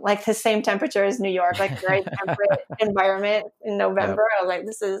warm, like the same temperature as New York, like a very temperate environment in November. Yep. I was like,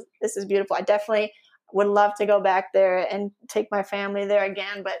 this is beautiful. I definitely would love to go back there and take my family there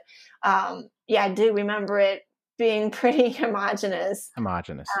again. But I do remember it being pretty homogenous.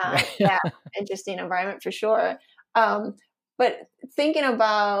 Yeah, interesting environment for sure. But thinking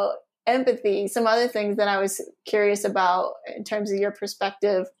about empathy, some other things that I was curious about in terms of your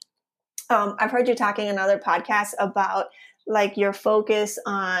perspective. I've heard you talking in other podcasts about like your focus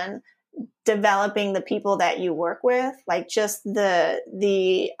on developing the people that you work with, like just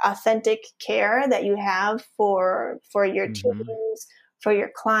the authentic care that you have for your teams, for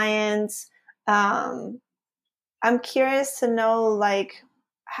your clients. I'm curious to know like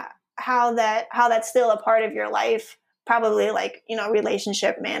how that's still a part of your life, probably like,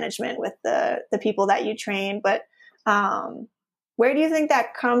 relationship management with the people that you train, but where do you think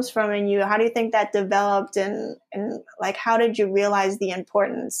that comes from in you? How do you think that developed, and like how did you realize the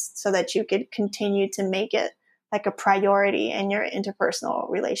importance so that you could continue to make it like a priority in your interpersonal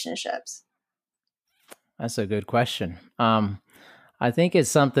relationships? That's a good question. I think it's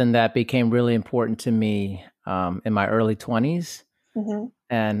something that became really important to me in my early 20s.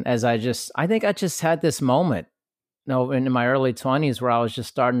 And I think I just had this moment, in my early 20s where I was just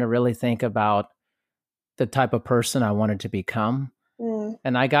starting to really think about the type of person I wanted to become.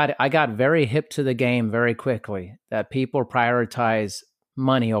 And I got very hip to the game very quickly that people prioritize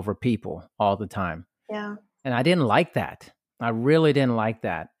money over people all the time. Yeah. And I didn't like that. I really didn't like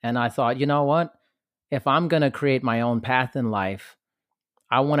that. And I thought, you know what? If I'm going to create my own path in life,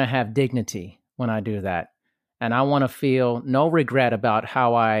 I want to have dignity when I do that. And I want to feel no regret about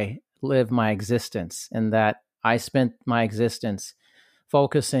how I live my existence, and that I spent my existence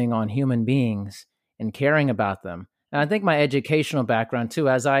focusing on human beings and caring about them. And I think my educational background too,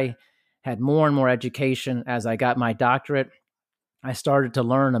 as I had more and more education, as I got my doctorate, I started to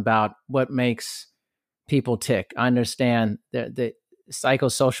learn about what makes people tick. I understand the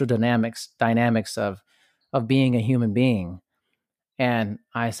psychosocial dynamics of being a human being. And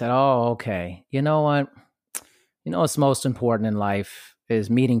I said, oh, okay, you know what? What's most important in life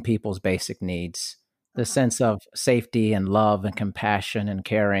is meeting people's basic needs, the sense of safety and love and compassion and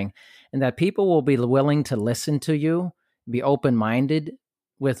caring, and that people will be willing to listen to you, be open-minded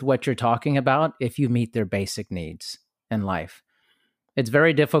with what you're talking about if you meet their basic needs in life. It's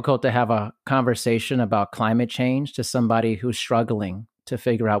very difficult to have a conversation about climate change to somebody who's struggling to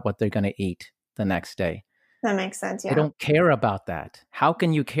figure out what they're going to eat the next day. That makes sense. Yeah. They don't care about that. How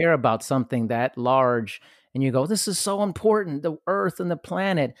can you care about something that large and you go, this is so important, the earth and the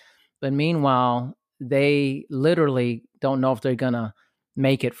planet. But meanwhile, they literally don't know if they're going to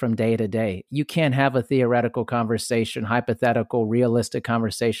make it from day to day. You can't have a theoretical conversation, hypothetical, realistic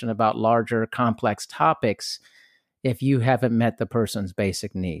conversation about larger, complex topics if you haven't met the person's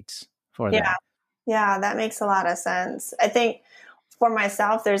basic needs for that. Yeah, that makes a lot of sense. I think for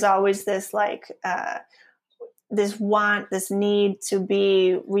myself, there's always this like, this need to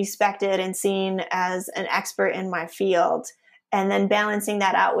be respected and seen as an expert in my field. And then balancing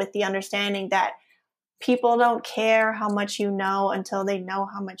that out with the understanding that people don't care how much you know until they know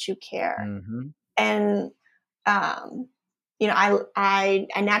how much you care. And, I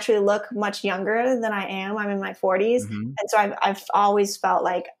naturally look much younger than I am. I'm in my 40s. And so I've always felt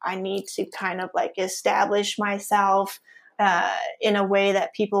like I need to kind of like establish myself in a way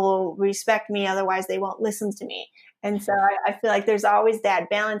that people will respect me. Otherwise they won't listen to me. And so I feel like there's always that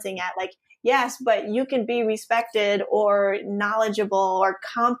balancing act, like, yes, but you can be respected or knowledgeable or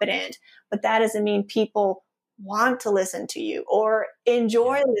competent, but that doesn't mean people want to listen to you or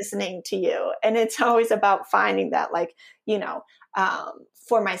enjoy listening to you. And it's always about finding that, like,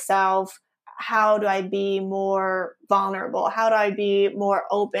 for myself, how do I be more vulnerable? How do I be more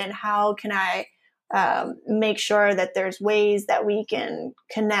open? How can I make sure that there's ways that we can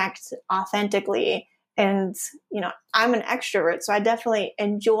connect authentically. And, I'm an extrovert, so I definitely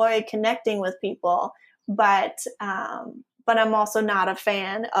enjoy connecting with people, but I'm also not a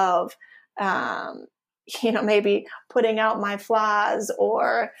fan of, maybe putting out my flaws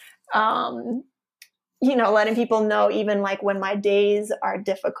or, letting people know even like when my days are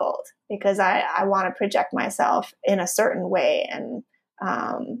difficult, because I want to project myself in a certain way. And,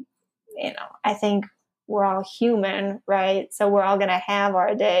 I think we're all human, right? So we're all going to have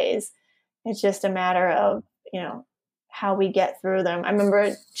our days. It's just a matter of, how we get through them. I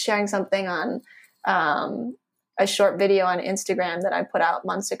remember sharing something on a short video on Instagram that I put out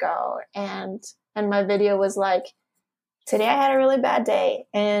months ago. And my video was like, today I had a really bad day,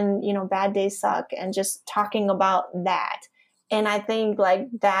 and, bad days suck, and just talking about that. And I think like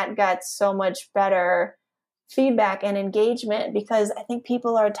that got so much better feedback and engagement, because I think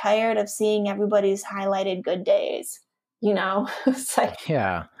people are tired of seeing everybody's highlighted good days. It's like,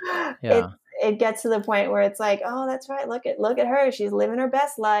 Yeah. It gets to the point where it's like, oh, that's right. Look at her. She's living her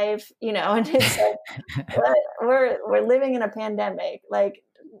best life, and it's like, we're living in a pandemic. Like,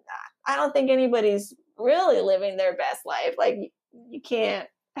 I don't think anybody's really living their best life. Like, you can't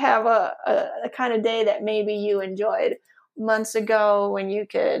have a kind of day that maybe you enjoyed months ago when you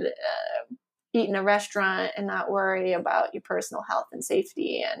could eat in a restaurant and not worry about your personal health and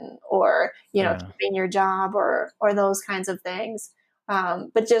safety, or keeping your job or those kinds of things.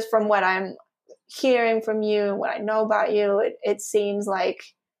 But just from what I'm hearing from you, what I know about you, it seems like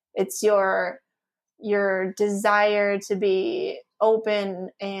it's your desire to be open,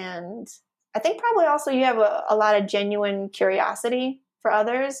 and I think probably also you have a lot of genuine curiosity for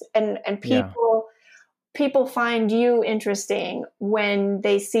others, and people find you interesting when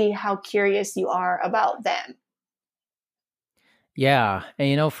they see how curious you are about them. Yeah.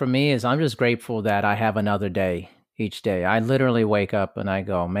 And for me is I'm just grateful that I have another day each day. I literally wake up and I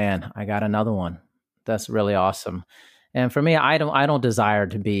go, man, I got another one. That's really awesome. And for me, I don't desire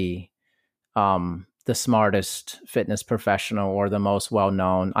to be the smartest fitness professional or the most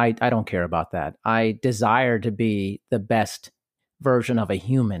well-known. I don't care about that. I desire to be the best version of a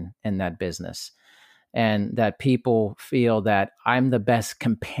human in that business, and that people feel that I'm the best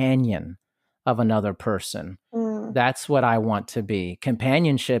companion of another person. That's what I want to be.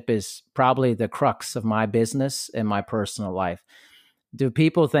 Companionship is probably the crux of my business and my personal life. Do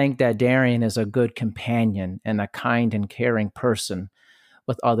people think that Darian is a good companion and a kind and caring person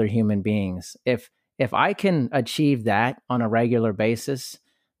with other human beings? If I can achieve that on a regular basis,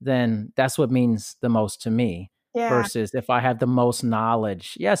 then that's what means the most to me. Yeah. Versus if I have the most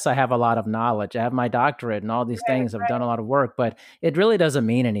knowledge. Yes, I have a lot of knowledge. I have my doctorate and all these things. I've done a lot of work, but it really doesn't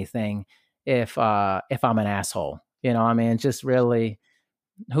mean anything if I'm an asshole. It's just really,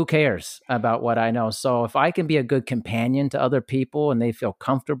 who cares about what I know? So if I can be a good companion to other people and they feel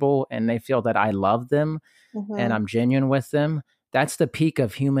comfortable and they feel that I love them and I'm genuine with them, that's the peak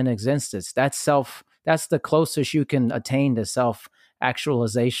of human existence. That's the closest you can attain to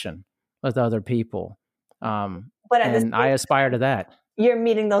self-actualization with other people. But I aspire to that. You're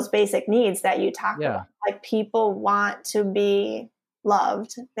meeting those basic needs that you talk about. Like, people want to be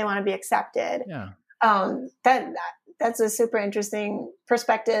loved. They want to be accepted. Yeah. That's a super interesting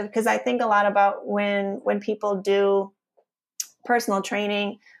perspective, because I think a lot about when people do personal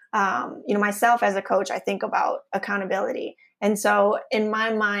training. Myself as a coach, I think about accountability. And so in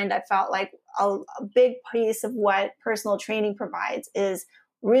my mind, I felt like a big piece of what personal training provides is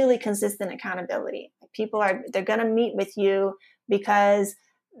really consistent accountability. They're going to meet with you because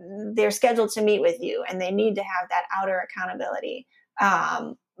they're scheduled to meet with you, and they need to have that outer accountability.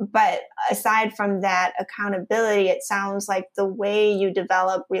 But aside from that accountability, it sounds like the way you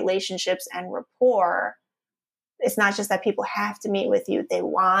develop relationships and rapport, it's not just that people have to meet with you. They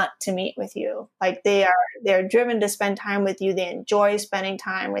want to meet with you. Like, they're driven to spend time with you. They enjoy spending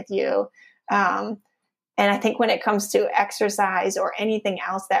time with you. And I think when it comes to exercise or anything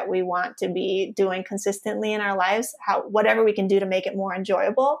else that we want to be doing consistently in our lives, whatever we can do to make it more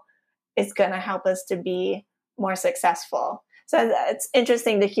enjoyable is going to help us to be more successful. So it's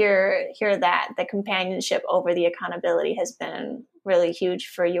interesting to hear that the companionship over the accountability has been really huge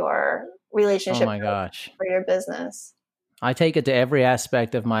for your relationship. Oh my gosh. For your business. I take it to every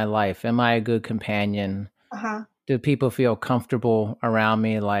aspect of my life. Am I a good companion? Do people feel comfortable around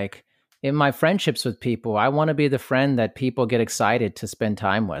me? Like, in my friendships with people, I want to be the friend that people get excited to spend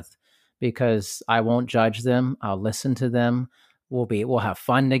time with, because I won't judge them. I'll listen to them. We'll have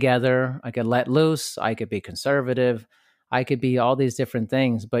fun together. I could let loose. I could be conservative. I could be all these different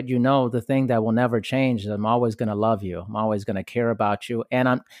things, but the thing that will never change is I'm always going to love you. I'm always going to care about you. And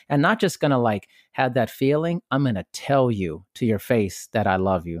I'm not just going to like have that feeling. I'm going to tell you to your face that I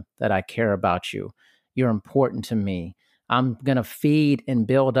love you, that I care about you. You're important to me. I'm going to feed and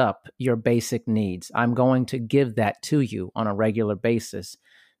build up your basic needs. I'm going to give that to you on a regular basis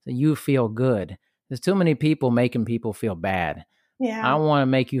so you feel good. There's too many people making people feel bad. Yeah. I want to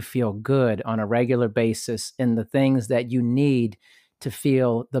make you feel good on a regular basis in the things that you need to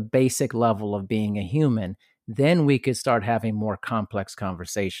feel the basic level of being a human. Then we could start having more complex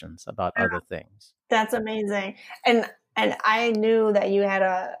conversations about other things. That's amazing. And I knew that you had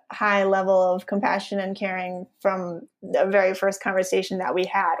a high level of compassion and caring from the very first conversation that we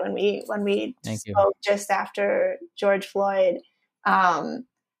had when we spoke just after George Floyd.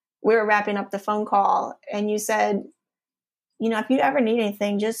 We were wrapping up the phone call, and you said, if you ever need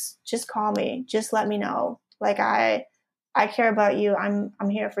anything, just call me. Just let me know. Like I care about you. I'm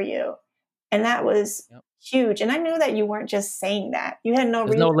here for you. And that was huge. And I knew that you weren't just saying that. You had no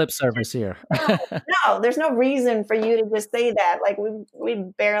reason. There's no lip service here. No, there's no reason for you to just say that. Like we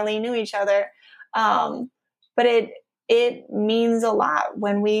barely knew each other. But it means a lot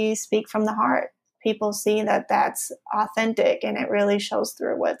when we speak from the heart. People see that that's authentic, and it really shows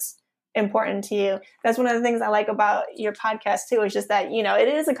through what's important to you. That's one of the things I like about your podcast too, is just that, it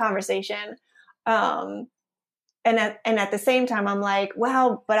is a conversation. And at the same time, I'm like,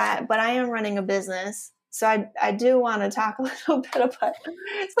 well, but I am running a business. So I do want to talk a little bit about some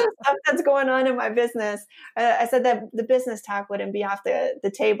stuff that's going on in my business. I said that the business talk wouldn't be off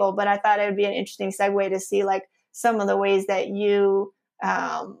the table, but I thought it would be an interesting segue to see like some of the ways that you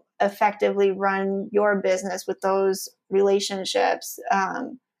effectively run your business with those relationships.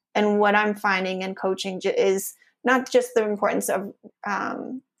 And what I'm finding in coaching is not just the importance of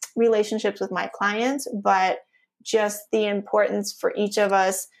relationships with my clients, but just the importance for each of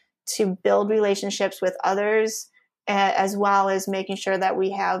us to build relationships with others, as well as making sure that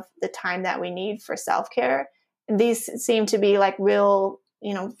we have the time that we need for self-care. And these seem to be like real,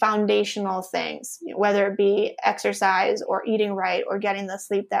 foundational things, whether it be exercise or eating right or getting the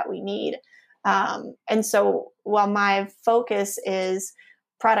sleep that we need. And so while my focus is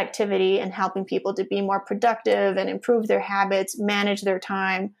productivity and helping people to be more productive and improve their habits, manage their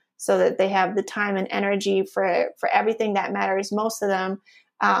time so that they have the time and energy for everything that matters most to them.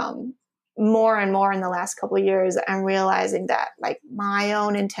 More and more in the last couple of years, I'm realizing that like my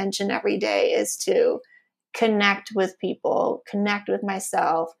own intention every day is to connect with people, connect with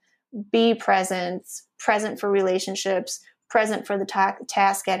myself, be present for relationships, present for the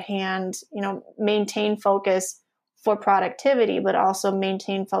task at hand, maintain focus for productivity, but also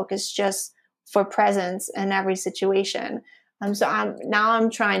maintain focus just for presence in every situation. So I'm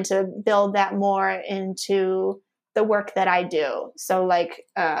trying to build that more into the work that I do. So like,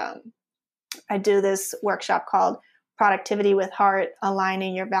 I do this workshop called Productivity with Heart,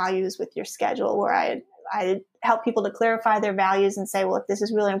 Aligning Your Values with Your Schedule, where I help people to clarify their values and say, well, if this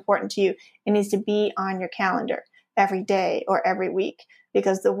is really important to you, it needs to be on your calendar every day or every week,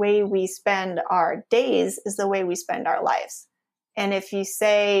 because the way we spend our days is the way we spend our lives. And if you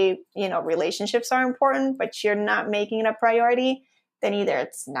say, relationships are important, but you're not making it a priority, then either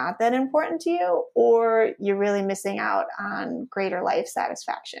it's not that important to you or you're really missing out on greater life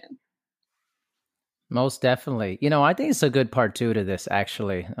satisfaction. Most definitely. I think it's a good part too to this,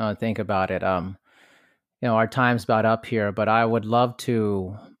 actually. Think about it. Our time's about up here, but I would love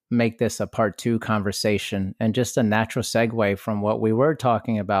to make this a part 2 conversation and just a natural segue from what we were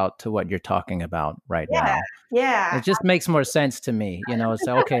talking about to what you're talking about right now. Yeah. It just makes more sense to me,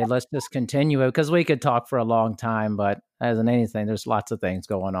 so, okay, let's just continue it because we could talk for a long time, but as in anything, there's lots of things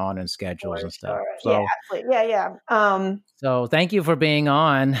going on in schedules and stuff. So, yeah, absolutely. Yeah. So thank you for being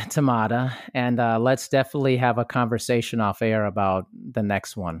on, Tamara, and let's definitely have a conversation off air about the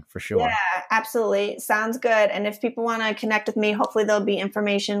next one for sure. Yeah, absolutely. Sounds good. And if people want to connect with me, hopefully there'll be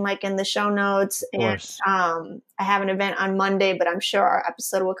information like in the show notes. And I have an event on Monday, but I'm sure our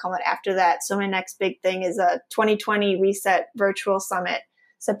episode will come out after that. So my next big thing is a 2020 Reset Virtual Summit,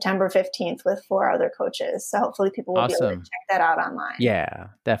 September 15th with 4 other coaches. So hopefully people will be able to check that out online. Yeah,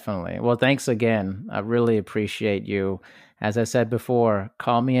 definitely. Well, thanks again. I really appreciate you. As I said before,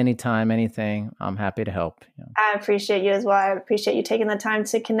 call me anytime, anything. I'm happy to help. I appreciate you as well. I appreciate you taking the time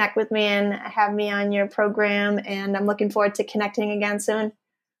to connect with me and have me on your program. And I'm looking forward to connecting again soon.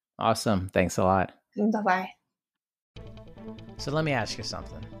 Awesome. Thanks a lot. Bye-bye. So let me ask you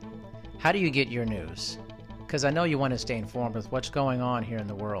something. How do you get your news? Because I know you want to stay informed with what's going on here in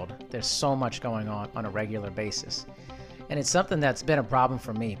the world. There's so much going on a regular basis. And it's something that's been a problem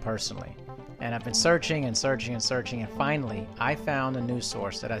for me personally. And And I've been searching and searching and searching, and finally, I found a news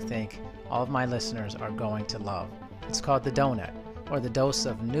source that I think all of my listeners are going to love. It's called The Donut, or The Dose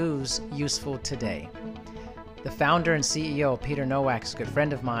of News Useful Today. The founder and CEO, Peter Nowak, is a good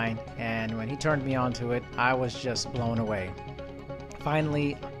friend of mine, and when he turned me on to it, I was just blown away.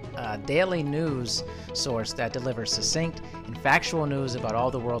 Finally, a daily news source that delivers succinct and factual news about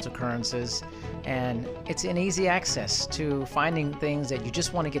all the world's occurrences, and it's an easy access to finding things that you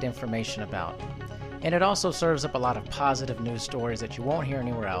just want to get information about. And it also serves up a lot of positive news stories that you won't hear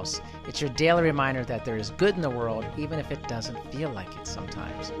anywhere else. It's your daily reminder that there is good in the world, even if it doesn't feel like it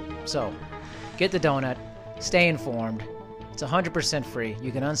sometimes. So, get the donut, stay informed. It's 100% free.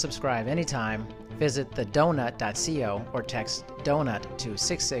 You can unsubscribe anytime. Visit thedonut.co or text donut to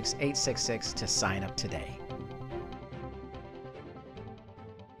 66866 to sign up today.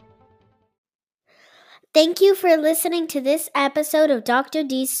 Thank you for listening to this episode of Dr.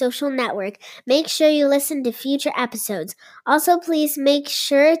 D's Social Network. Make sure you listen to future episodes. Also, please make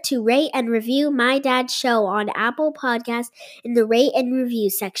sure to rate and review My Dad's Show on Apple Podcasts in the rate and review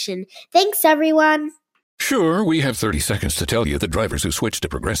section. Thanks, everyone. Sure, we have 30 seconds to tell you that drivers who switch to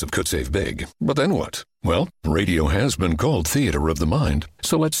Progressive could save big. But then what? Well, radio has been called theater of the mind,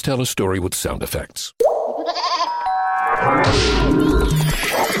 so let's tell a story with sound effects.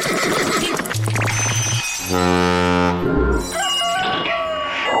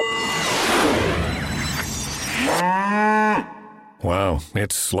 Wow,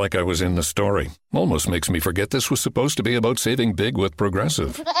 it's like I was in the story. Almost makes me forget this was supposed to be about saving big with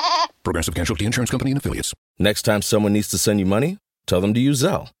Progressive. Progressive Casualty Insurance Company and Affiliates. Next time someone needs to send you money, tell them to use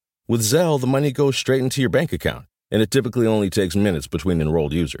Zelle. With Zelle, the money goes straight into your bank account, and it typically only takes minutes between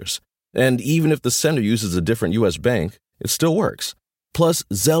enrolled users. And even if the sender uses a different U.S. bank, it still works. Plus,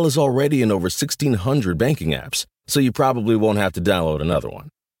 Zelle is already in over 1,600 banking apps, so you probably won't have to download another one.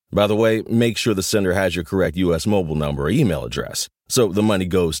 By the way, make sure the sender has your correct U.S. mobile number or email address, so the money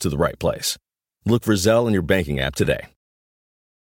goes to the right place. Look for Zelle in your banking app today.